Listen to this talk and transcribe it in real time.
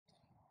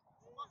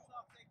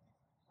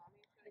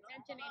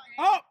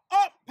Up,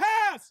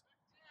 pass.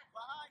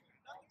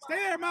 Stay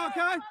there,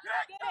 Malachi.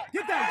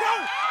 Get that,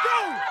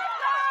 go.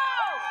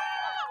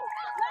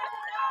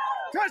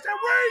 Touchdown,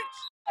 reach.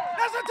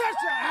 That's a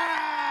touchdown.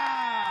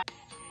 Ah.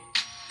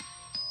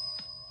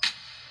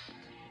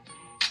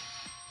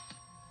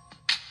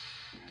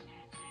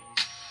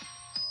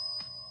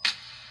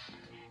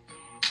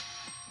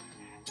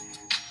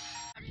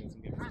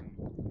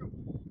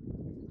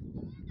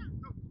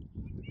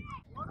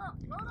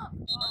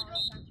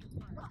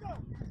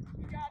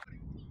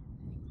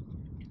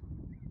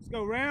 Let's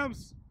go,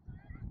 Rams.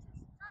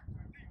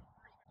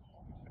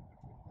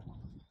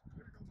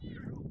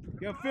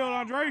 Get a field,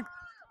 Andre.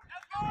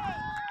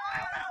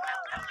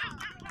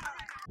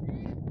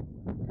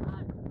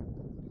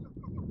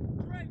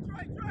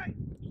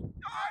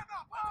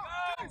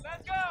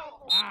 Let's go.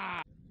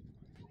 Ah.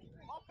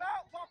 Pump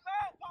out.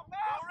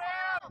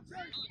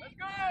 Let's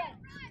go.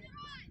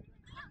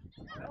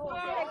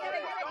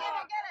 Get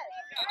it.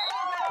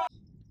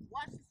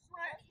 Watch the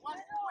slant. Watch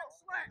the quick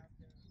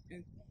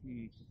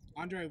slant.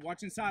 Andre,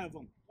 watch inside of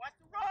him. Watch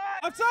the run.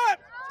 Upside.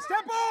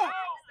 Step up.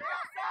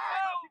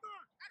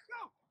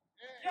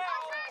 Stay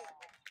outside.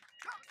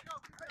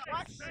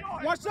 Watch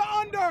short. Watch the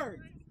under.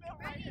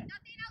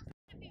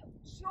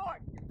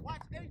 Short.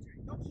 Watch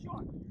Adrian. Go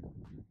short.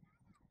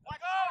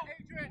 Watch short,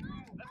 Adrian.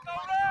 Let's go,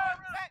 Rams.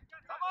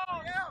 Come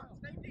on. Yeah.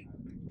 Stay deep.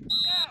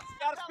 Yeah.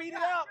 Gotta speed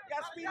it up.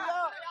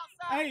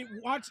 Hey,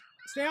 watch.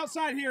 Stay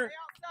outside here.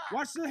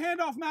 Watch the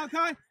handoff, Malachi.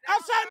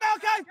 Outside,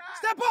 Malachi.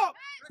 Step up.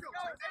 Let's go,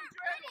 Adrian.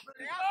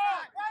 Stay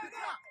outside.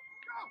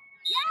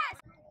 Yes!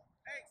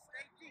 Hey,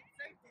 stay deep.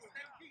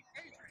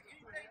 Adrian,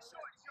 anything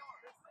short is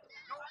yours.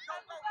 Go. Let's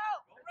go.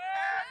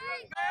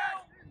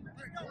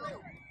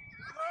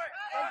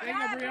 There you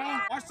go, Brianna.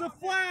 Watch the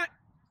flat.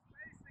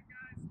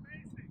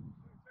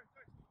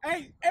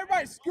 Hey,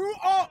 everybody, screw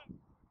up.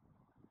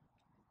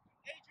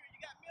 Adrian, you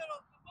got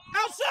middle.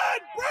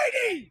 Outside,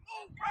 Brady.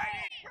 Oh,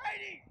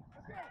 Brady.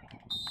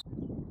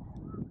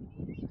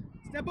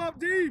 Step up,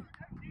 D.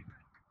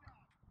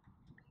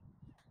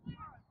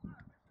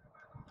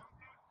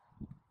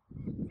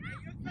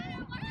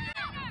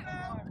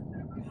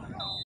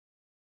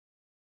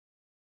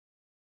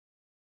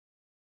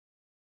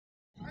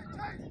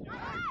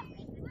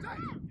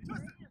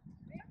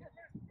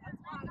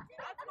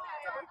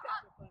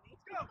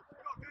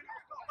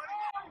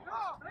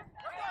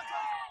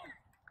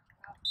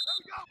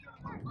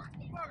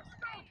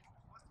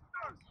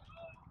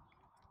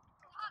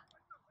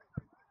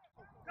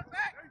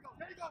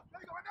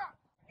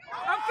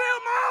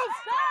 Upfield,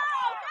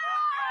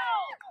 Miles.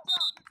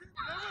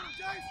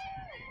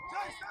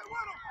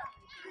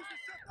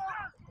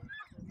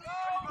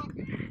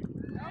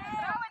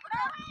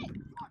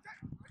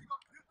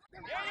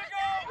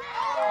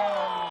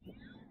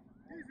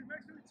 Easy,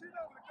 make sure you cheat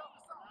over the couple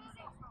of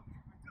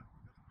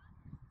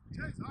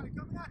Chase, all right,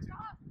 coming at you.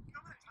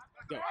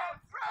 Go.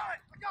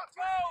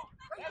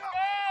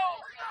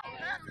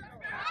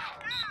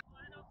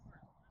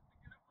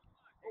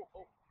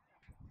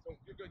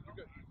 You're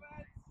good.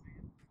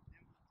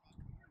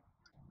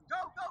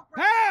 Go,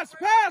 Pass.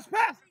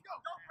 Go,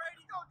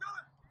 Brady, go, do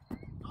it.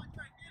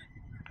 Andre, get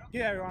it.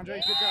 Get out here, Andre.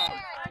 Good job.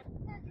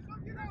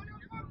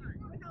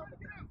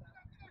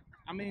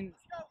 I mean,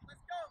 Let's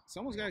go.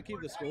 someone's got to keep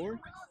the score. Go.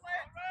 Stay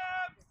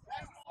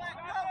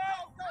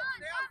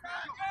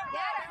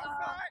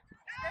outside.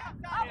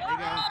 There you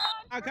go.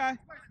 Okay.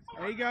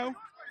 There you go.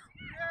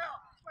 Yeah.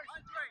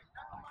 Andre,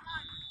 now come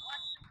behind you.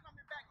 Watch him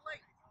coming back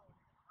late.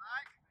 All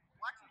right?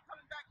 Watch him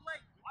coming back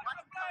late.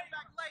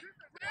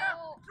 Yeah.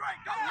 Andre,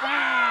 go.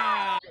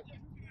 Ah.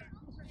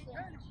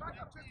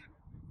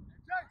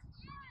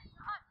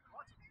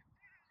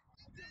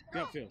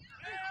 Go, Phil.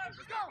 Let's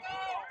go.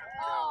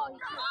 Oh,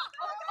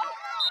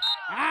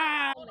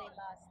 Ah. me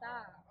basta.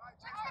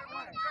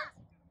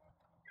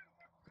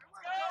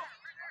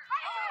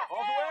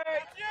 All the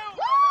way.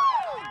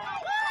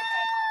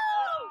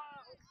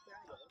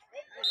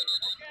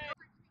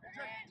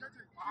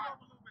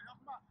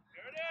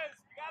 There it is.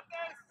 You got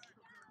this.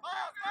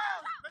 Miles.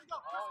 There you go.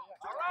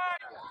 All right.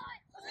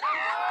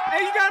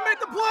 Hey, you got to make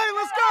the play.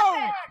 Let's go.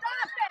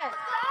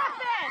 Stop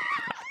it!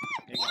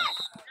 There you go.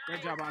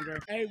 Good job, Andre.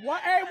 Hey,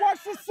 watch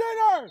the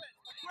center.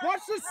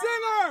 Watch the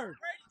center.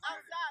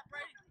 Outside,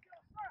 Brady.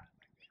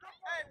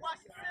 Hey,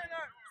 watch the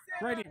center.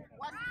 Brady,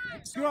 Watch the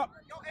center. screw up.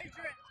 Go,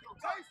 Adrian.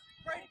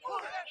 Brady.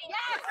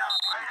 Yes!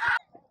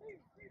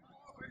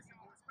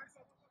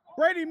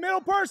 Brady,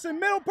 middle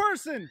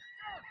person.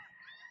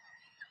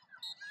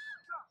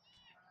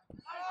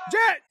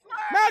 Jet,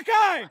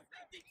 Malachi.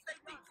 Stay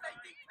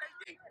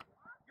deep.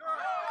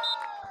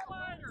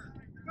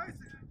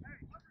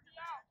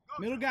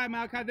 Middle guy,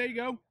 Malachi. There you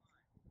go.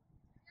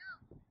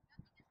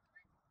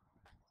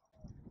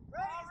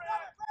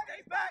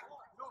 Stay back.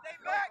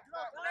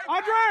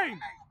 Andre.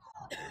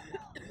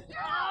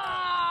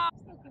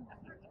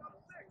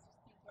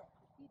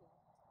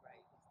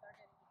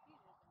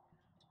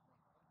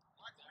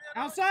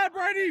 Outside,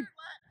 Brady.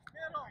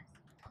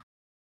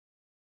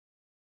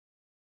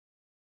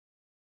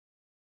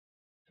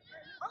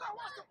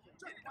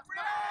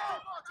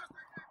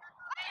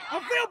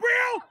 Upfield,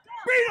 Brio!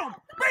 Beat him!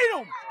 Beat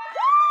him!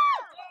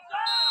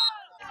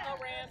 Go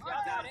Rams,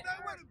 y'all got it.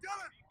 Throw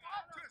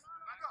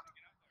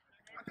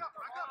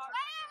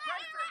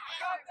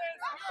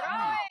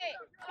it.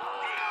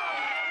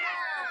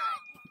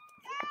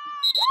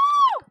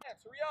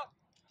 Hurry up.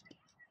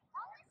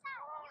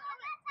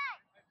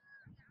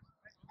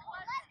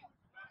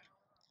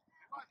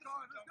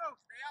 Let's go.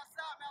 Stay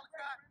outside,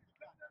 Malachi.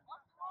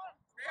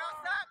 Stay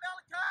outside,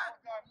 Malachi.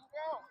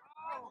 Go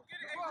get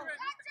it, Adrian.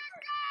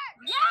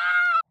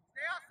 Yeah!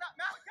 Stay outside,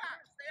 Malachi.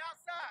 Stay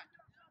outside.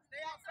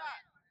 Stay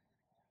outside.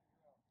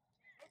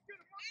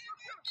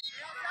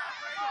 Stay outside,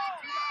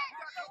 Brady.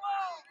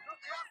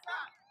 Stay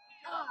outside.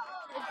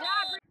 Good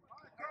job,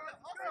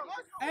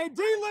 Hey,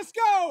 D, let's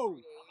go!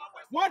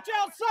 Watch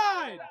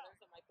outside!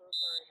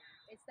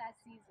 It's that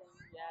season.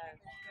 Yes.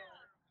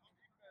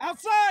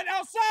 Outside!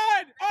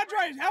 Outside!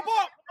 Andre, help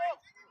up!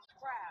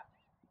 Crap.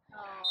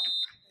 Oh.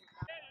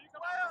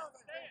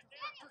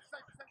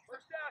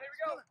 First down, here we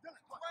go. 12,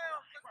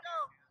 let's go.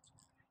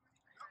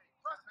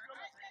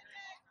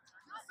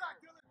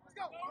 Let's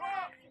go.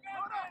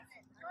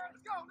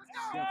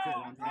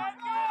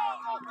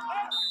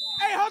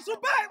 Hey, hustle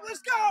back!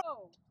 Let's go!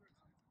 Oh.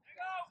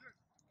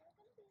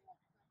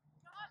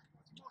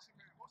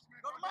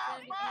 Go,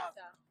 Miles, Miles.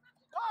 Go.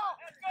 Oh,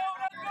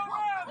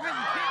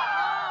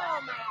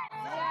 man.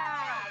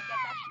 Yeah. Get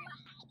that.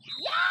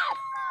 Yes!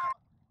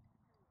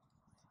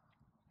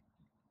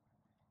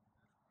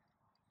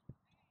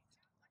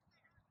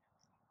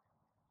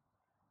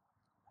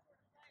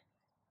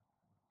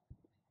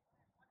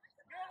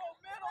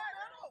 Middle.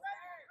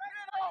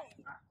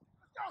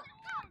 Let's go.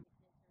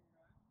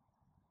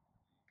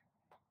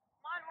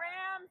 Come on,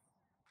 Rams.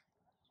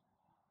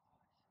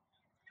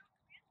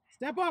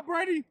 Step up,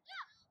 Brady!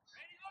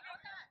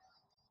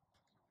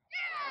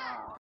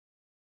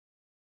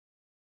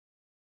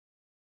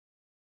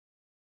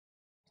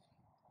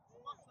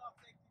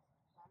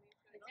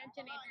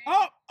 Attention, Adrian.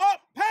 Up!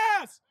 Up!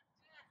 Pass!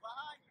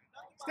 Behind you.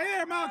 Stay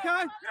there, Malachi!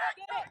 Get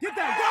it. Get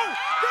that! Go!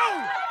 Go!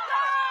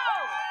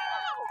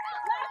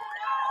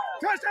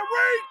 Touchdown!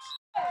 Reach!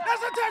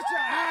 That's a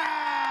touchdown!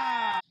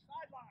 Ah!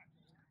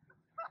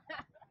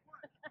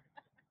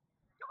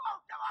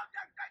 Come on,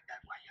 Jack.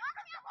 Wait, come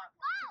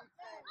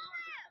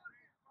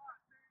on.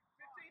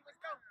 15, let's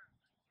go.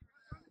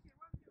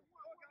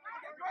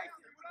 Get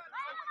Grayson.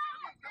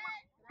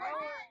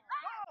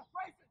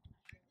 Grayson.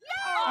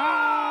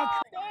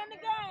 Ah! Stay in the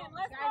game.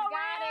 Let's go,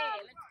 got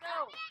it. Let's go.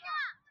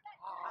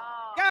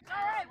 Oh. Got All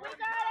right, we got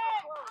it.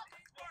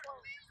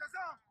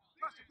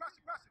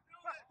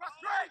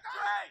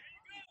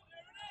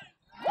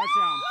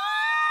 Touchdown.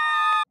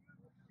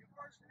 Your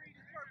first read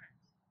is perfect.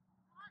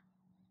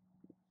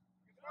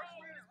 Your first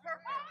read is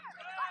perfect.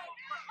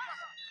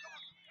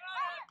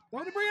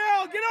 Throw to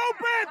Brielle. Get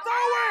open.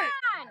 Throw it.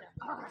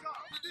 Come on.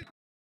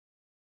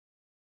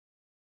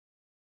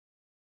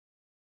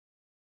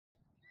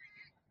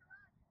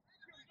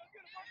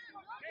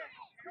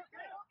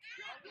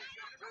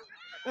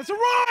 That's a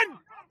run.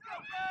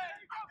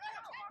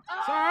 Oh,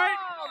 It's all right.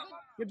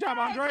 good. Good job,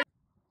 Andre.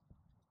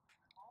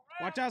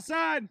 Watch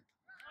outside.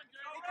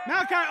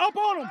 Malachi, up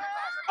on him.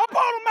 Up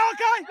on him,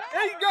 Malachi.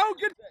 There you go.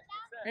 Good.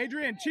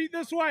 Adrian, cheat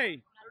this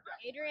way.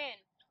 Adrian.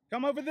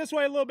 Come over this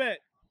way a little bit.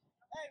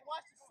 Hey,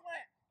 watch the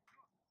slant.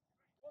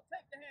 We'll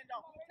take the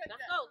handoff. We'll take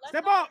Let's that. go. Let's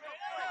Step go. up.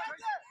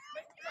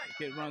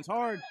 Kid runs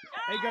hard.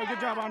 There you go. Good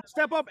job, Andre.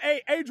 Step up.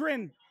 Hey,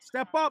 Adrian.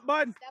 Step up,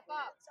 bud. Step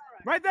up.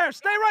 Right there.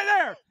 Stay right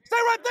there. Stay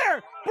right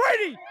there.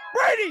 Brady.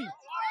 Brady.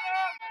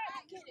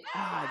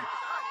 God.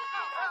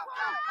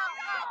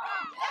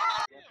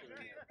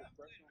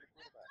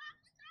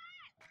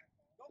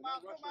 Go,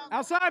 Miles. Go, Miles.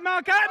 Outside,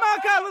 Malachi.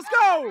 Malachi, let's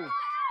go.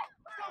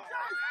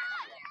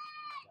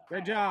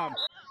 Good job. Go,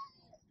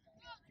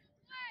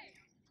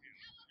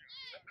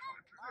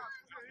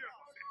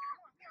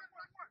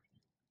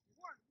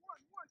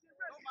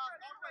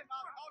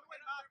 Miles. All the way,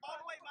 Miles. All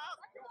the way, Miles.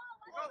 Go.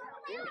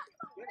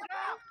 Good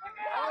job.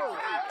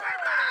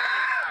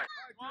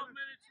 12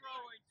 minutes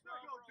rolling.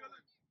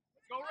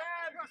 Let's go,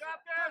 Rams. You got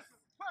this.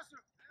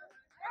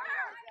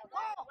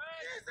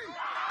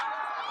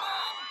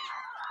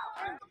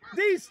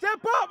 D, step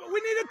up. We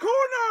need a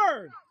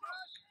corner.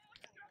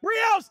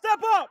 Brielle, step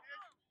up.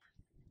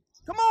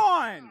 Come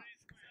on.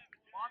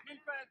 On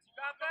defense. You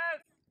got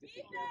this.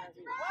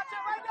 Watch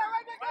it right there,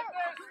 right there. Right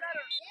there,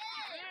 center.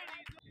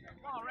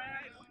 Come on,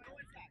 Rams. Let's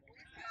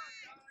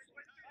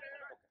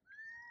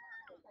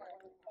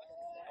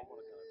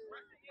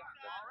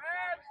go,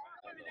 Rams.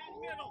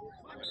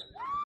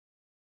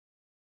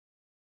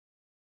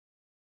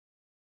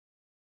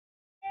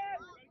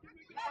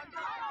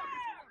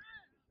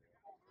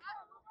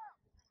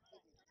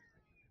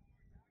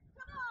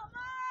 Come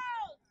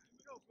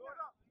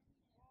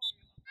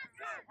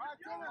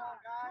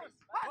on.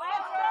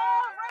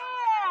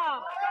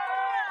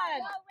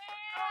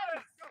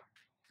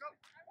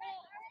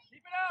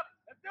 Keep it up.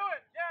 Let's do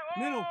it.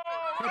 Yeah. Middle.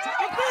 whoa. That's it.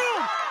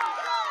 Upfield.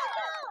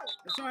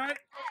 That's all right.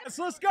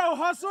 Let's go.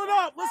 Hustle it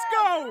up. Let's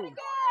go. Good.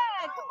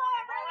 Come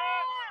on,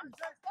 Rams.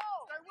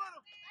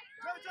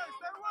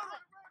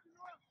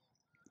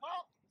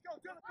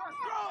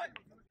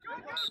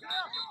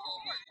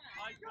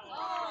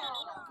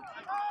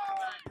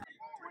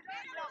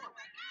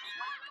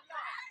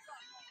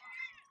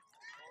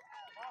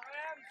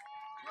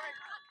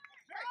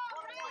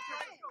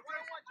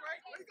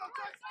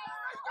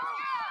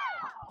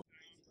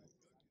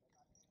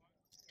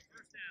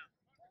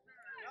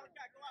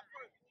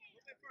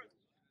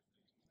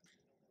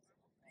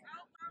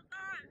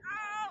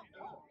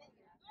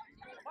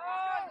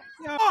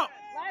 Oh.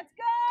 Let's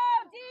go,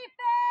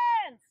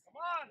 defense! Come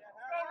on,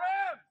 let's go,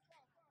 Rams!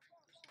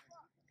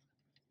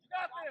 You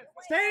got this!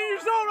 Stay in your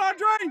zone,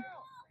 Andre.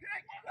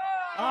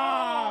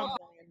 Ah.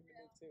 Come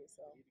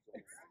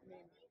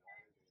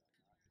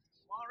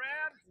on,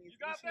 Rams! You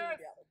got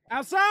this!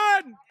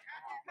 Outside.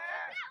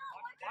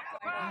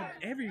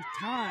 Every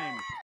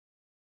time.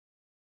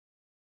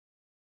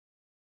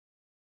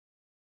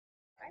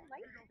 I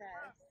like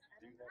this.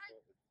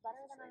 It's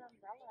better than an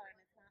umbrella and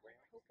it's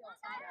not poking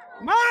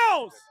somewhere.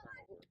 Miles.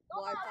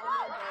 Well, I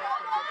found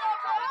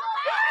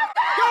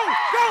Go,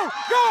 go,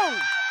 go.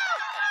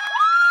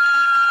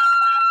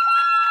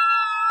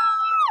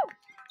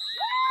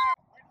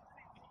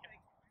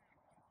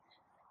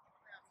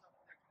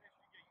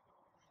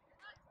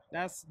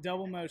 That's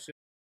double motion.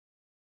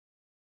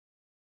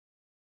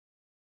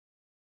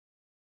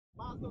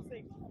 Miles, go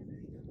safety.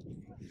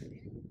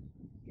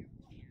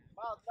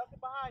 Miles, nothing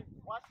behind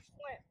you. Watch the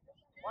slant.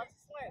 Watch the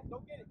slant. Go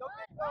get it. Go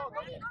get it. Go.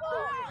 Go get it.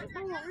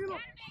 Go.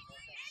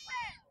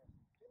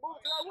 Move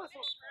to that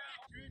whistle.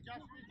 Rams,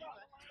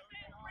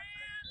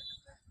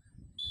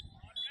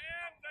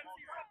 let's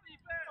see some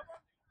defense!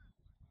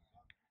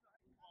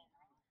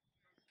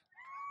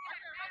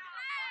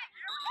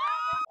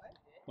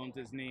 Bumped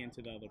his knee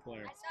into the other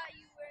player. I saw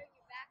you wearing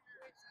your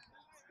backwards.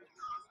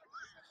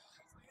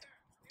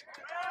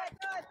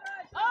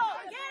 Oh,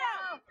 get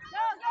him!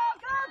 Go, go,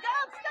 go, go!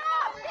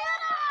 Stop!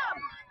 Get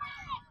him!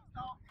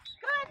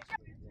 Good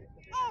job!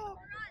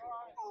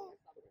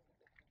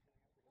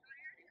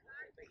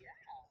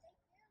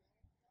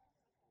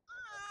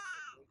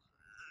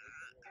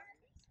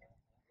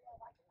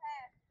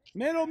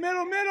 Middle,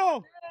 middle,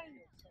 middle.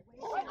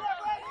 Good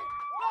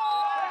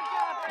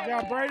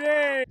job,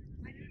 Brady.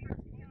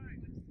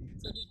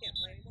 So he can't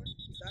play anymore?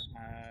 He's done?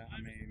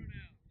 I mean,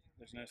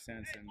 there's no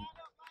sense in